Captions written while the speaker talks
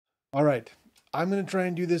All right, I'm going to try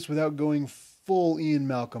and do this without going full Ian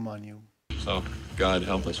Malcolm on you, So, God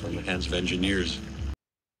help us, we're in the hands of engineers.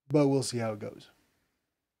 but we'll see how it goes.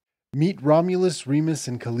 Meet Romulus, Remus,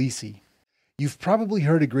 and Khaleesi. You've probably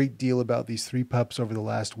heard a great deal about these three pups over the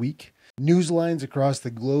last week. Newslines across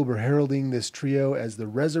the globe are heralding this trio as the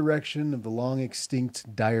resurrection of the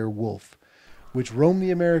long-extinct dire wolf, which roamed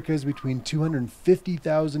the Americas between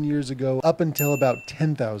 250,000 years ago up until about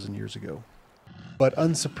 10,000 years ago, but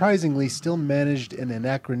unsurprisingly still managed an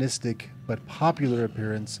anachronistic but popular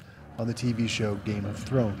appearance on the TV show Game of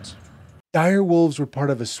Thrones. Dire wolves were part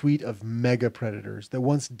of a suite of mega predators that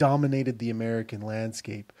once dominated the American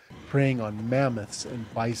landscape, preying on mammoths and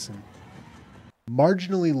bison.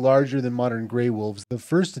 Marginally larger than modern gray wolves, the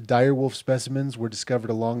first dire wolf specimens were discovered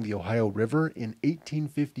along the Ohio River in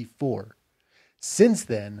 1854. Since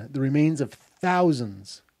then, the remains of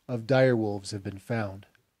thousands of dire wolves have been found.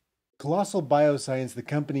 Colossal Biosciences, the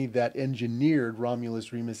company that engineered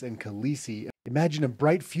Romulus, Remus, and Khaleesi, imagine a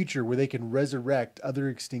bright future where they can resurrect other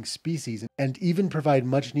extinct species and even provide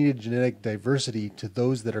much-needed genetic diversity to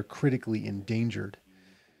those that are critically endangered.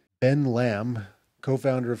 Ben Lamb,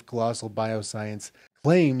 co-founder of Colossal Biosciences,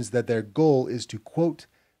 claims that their goal is to, quote,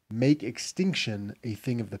 make extinction a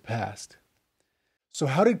thing of the past. So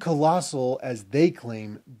how did Colossal, as they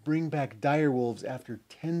claim, bring back dire wolves after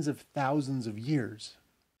tens of thousands of years?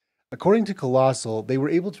 According to Colossal, they were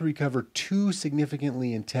able to recover two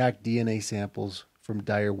significantly intact DNA samples from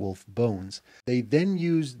dire wolf bones. They then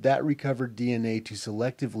used that recovered DNA to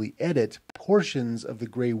selectively edit portions of the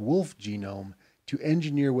gray wolf genome to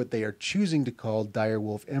engineer what they are choosing to call dire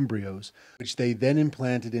wolf embryos, which they then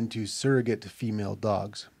implanted into surrogate female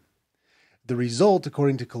dogs. The result,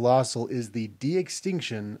 according to Colossal, is the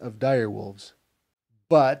de-extinction of dire wolves.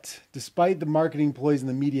 But, despite the marketing ploys and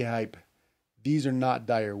the media hype, these are not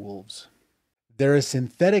dire wolves. They're a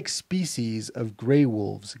synthetic species of gray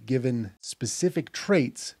wolves given specific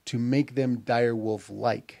traits to make them dire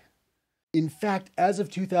wolf-like. In fact, as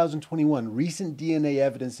of 2021, recent DNA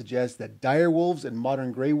evidence suggests that dire wolves and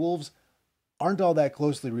modern gray wolves aren't all that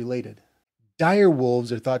closely related. Dire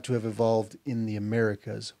wolves are thought to have evolved in the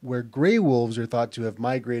Americas, where gray wolves are thought to have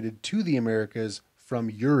migrated to the Americas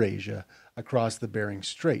from Eurasia across the Bering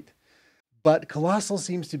Strait. But Colossal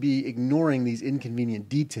seems to be ignoring these inconvenient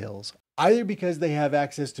details, either because they have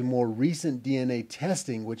access to more recent DNA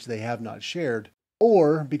testing which they have not shared,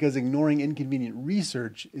 or because ignoring inconvenient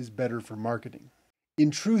research is better for marketing. In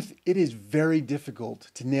truth, it is very difficult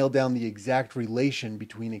to nail down the exact relation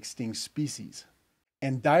between extinct species,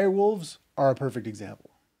 and dire wolves are a perfect example.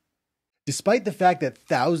 Despite the fact that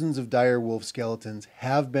thousands of dire wolf skeletons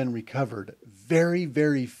have been recovered, very,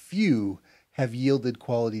 very few have yielded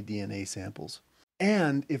quality DNA samples.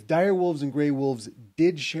 And if dire wolves and gray wolves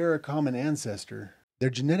did share a common ancestor, their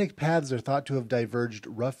genetic paths are thought to have diverged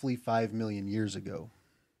roughly 5 million years ago.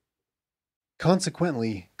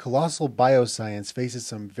 Consequently, Colossal Biosciences faces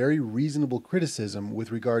some very reasonable criticism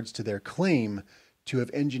with regards to their claim to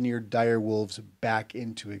have engineered dire wolves back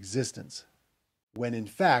into existence, when in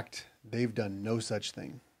fact, they've done no such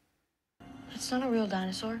thing. It's not a real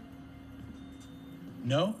dinosaur.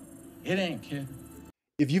 No, it ain't, kid.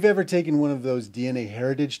 If you've ever taken one of those DNA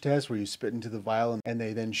heritage tests where you spit into the vial and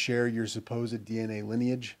they then share your supposed DNA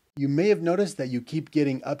lineage, you may have noticed that you keep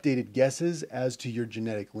getting updated guesses as to your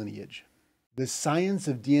genetic lineage. The science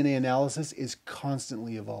of DNA analysis is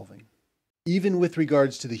constantly evolving, even with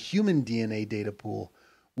regards to the human DNA data pool,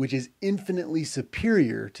 which is infinitely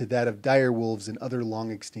superior to that of dire wolves and other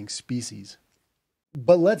long-extinct species.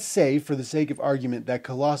 But let's say, for the sake of argument, that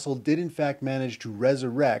Colossal did in fact manage to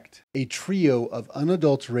resurrect a trio of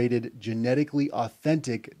unadulterated, genetically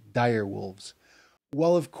authentic dire wolves.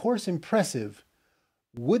 While of course impressive,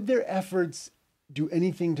 would their efforts do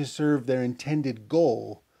anything to serve their intended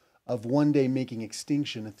goal of one day making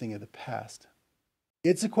extinction a thing of the past?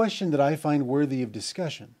 It's a question that I find worthy of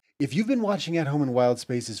discussion. If you've been watching At Home in Wild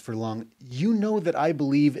Spaces for long, you know that I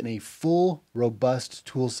believe in a full, robust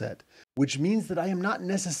toolset, which means that I am not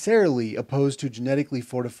necessarily opposed to genetically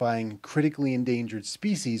fortifying critically endangered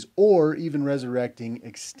species or even resurrecting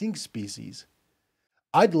extinct species.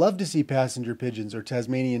 I'd love to see passenger pigeons or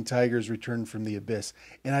Tasmanian tigers return from the abyss,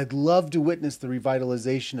 and I'd love to witness the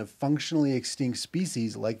revitalization of functionally extinct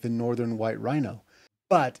species like the northern white rhino.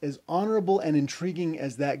 But as honorable and intriguing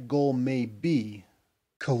as that goal may be,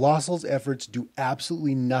 Colossal's efforts do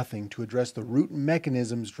absolutely nothing to address the root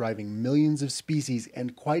mechanisms driving millions of species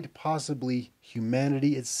and quite possibly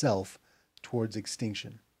humanity itself towards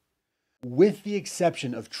extinction. With the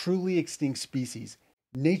exception of truly extinct species,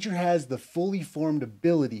 nature has the fully formed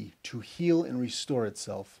ability to heal and restore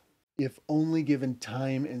itself. if only given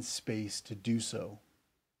time and space to do so.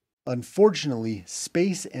 Unfortunately,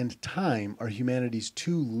 space and time are humanity's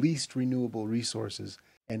two least renewable resources,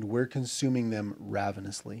 and we're consuming them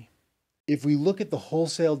ravenously. If we look at the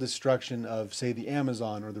wholesale destruction of, say, the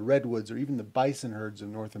Amazon or the redwoods or even the bison herds of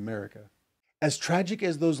North America, as tragic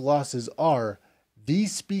as those losses are,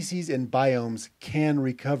 these species and biomes can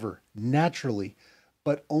recover naturally,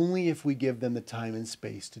 but only if we give them the time and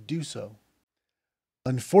space to do so.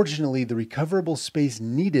 Unfortunately, the recoverable space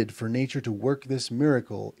needed for nature to work this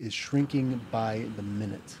miracle is shrinking by the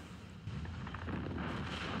minute.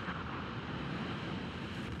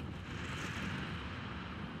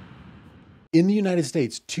 In the United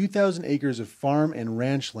States, 2,000 acres of farm and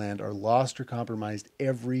ranch land are lost or compromised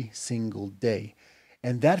every single day.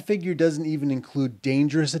 And that figure doesn't even include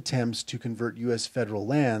dangerous attempts to convert U.S. federal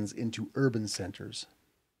lands into urban centers.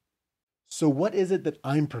 So what is it that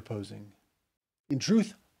I'm proposing? In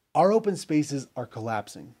truth, our open spaces are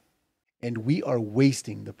collapsing, and we are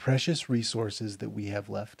wasting the precious resources that we have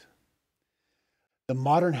left. The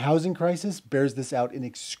modern housing crisis bears this out in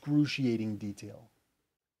excruciating detail.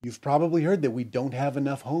 You've probably heard that we don't have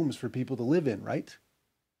enough homes for people to live in, right?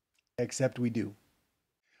 Except we do.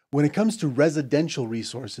 When it comes to residential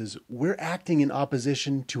resources, we're acting in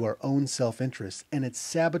opposition to our own self-interest, and it's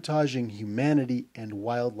sabotaging humanity and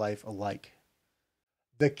wildlife alike.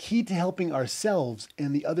 The key to helping ourselves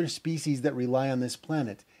and the other species that rely on this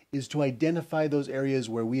planet is to identify those areas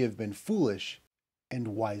where we have been foolish and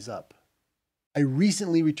wise up. I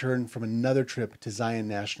recently returned from another trip to Zion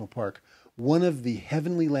National Park, one of the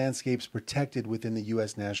heavenly landscapes protected within the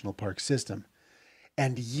U.S. National Park system.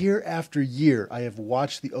 And year after year, I have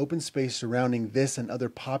watched the open space surrounding this and other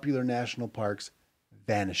popular national parks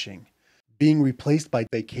vanishing, being replaced by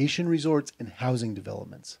vacation resorts and housing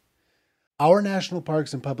developments. Our national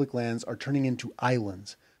parks and public lands are turning into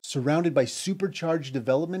islands, surrounded by supercharged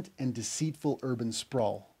development and deceitful urban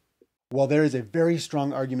sprawl. While there is a very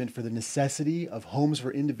strong argument for the necessity of homes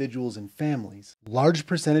for individuals and families, large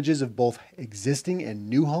percentages of both existing and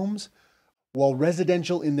new homes, while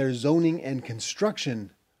residential in their zoning and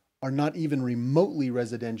construction, are not even remotely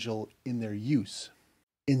residential in their use.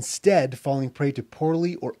 Instead, falling prey to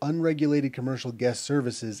poorly or unregulated commercial guest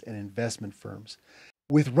services and investment firms.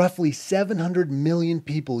 With roughly 700 million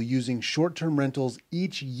people using short-term rentals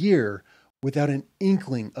each year without an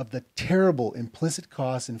inkling of the terrible implicit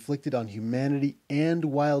costs inflicted on humanity and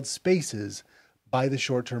wild spaces by the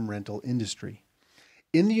short-term rental industry.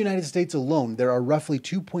 In the United States alone, there are roughly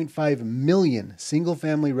 2.5 million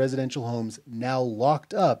single-family residential homes now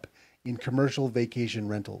locked up in commercial vacation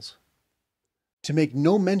rentals. To make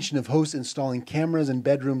no mention of hosts installing cameras in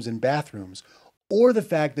bedrooms and bathrooms, or the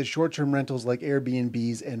fact that short-term rentals like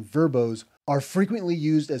Airbnbs and Verbos are frequently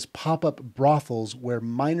used as pop-up brothels where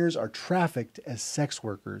minors are trafficked as sex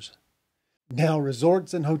workers. Now,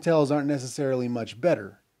 resorts and hotels aren't necessarily much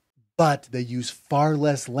better, but they use far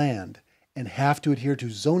less land and have to adhere to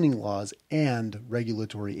zoning laws and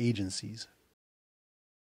regulatory agencies.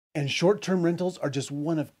 And short-term rentals are just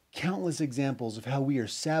one of countless examples of how we are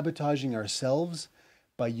sabotaging ourselves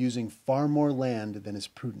by using far more land than is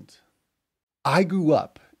prudent. I grew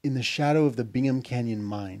up in the shadow of the Bingham Canyon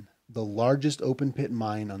mine, the largest open-pit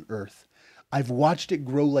mine on Earth. I've watched it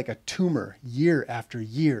grow like a tumor year after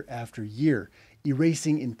year after year,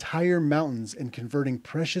 erasing entire mountains and converting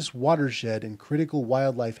precious watershed and critical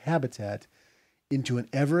wildlife habitat into an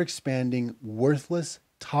ever-expanding, worthless,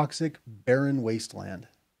 toxic, barren wasteland.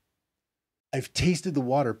 I've tasted the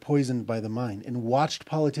water poisoned by the mine and watched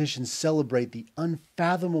politicians celebrate the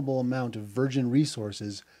unfathomable amount of virgin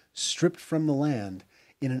resources stripped from the land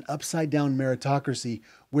in an upside-down meritocracy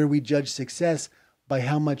where we judge success by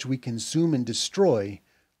how much we consume and destroy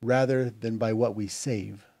rather than by what we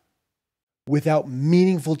save. Without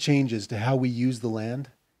meaningful changes to how we use the land,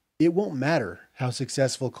 it won't matter how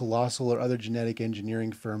successful Colossal or other genetic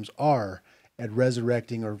engineering firms are at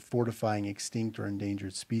resurrecting or fortifying extinct or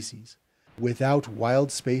endangered species. Without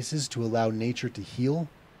wild spaces to allow nature to heal,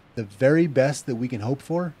 the very best that we can hope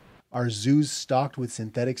for are zoos stocked with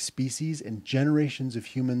synthetic species and generations of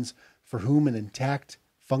humans for whom an intact,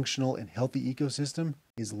 functional, and healthy ecosystem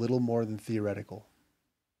is little more than theoretical.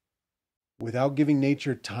 Without giving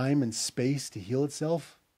nature time and space to heal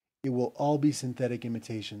itself, it will all be synthetic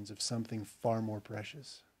imitations of something far more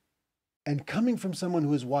precious. And coming from someone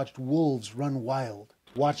who has watched wolves run wild,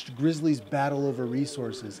 watched grizzlies battle over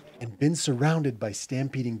resources, and been surrounded by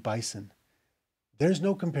stampeding bison, there's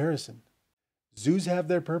no comparison. Zoos have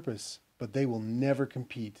their purpose, but they will never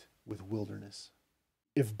compete with wilderness.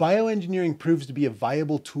 If bioengineering proves to be a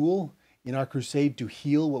viable tool in our crusade to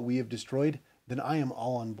heal what we have destroyed, then I am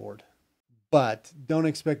all on board. But don't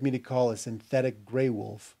expect me to call a synthetic gray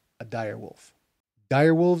wolf a dire wolf.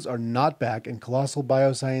 Dire wolves are not back, and Colossal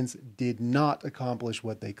Bioscience did not accomplish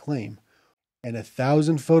what they claim. And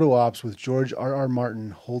 1,000 photo ops with George R.R.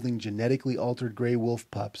 Martin holding genetically altered gray wolf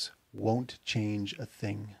pups won't change a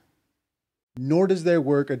thing. Nor does their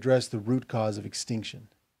work address the root cause of extinction.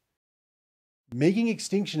 Making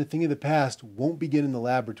extinction a thing of the past won't begin in the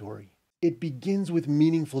laboratory. It begins with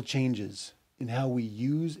meaningful changes in how we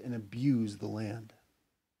use and abuse the land.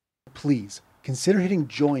 Please consider hitting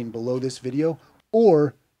join below this video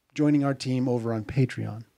or joining our team over on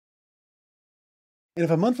Patreon. And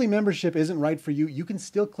if a monthly membership isn't right for you, you can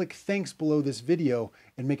still click thanks below this video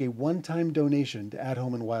and make a one-time donation to At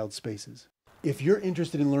Home in Wild Spaces. If you're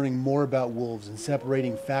interested in learning more about wolves and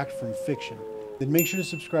separating fact from fiction, then make sure to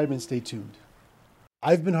subscribe and stay tuned.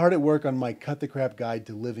 I've been hard at work on my Cut the Crap guide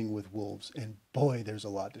to living with wolves, and boy, there's a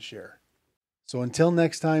lot to share. So until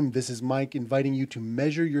next time, this is Mike inviting you to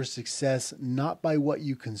measure your success not by what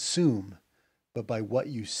you consume, but by what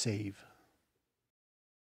you save.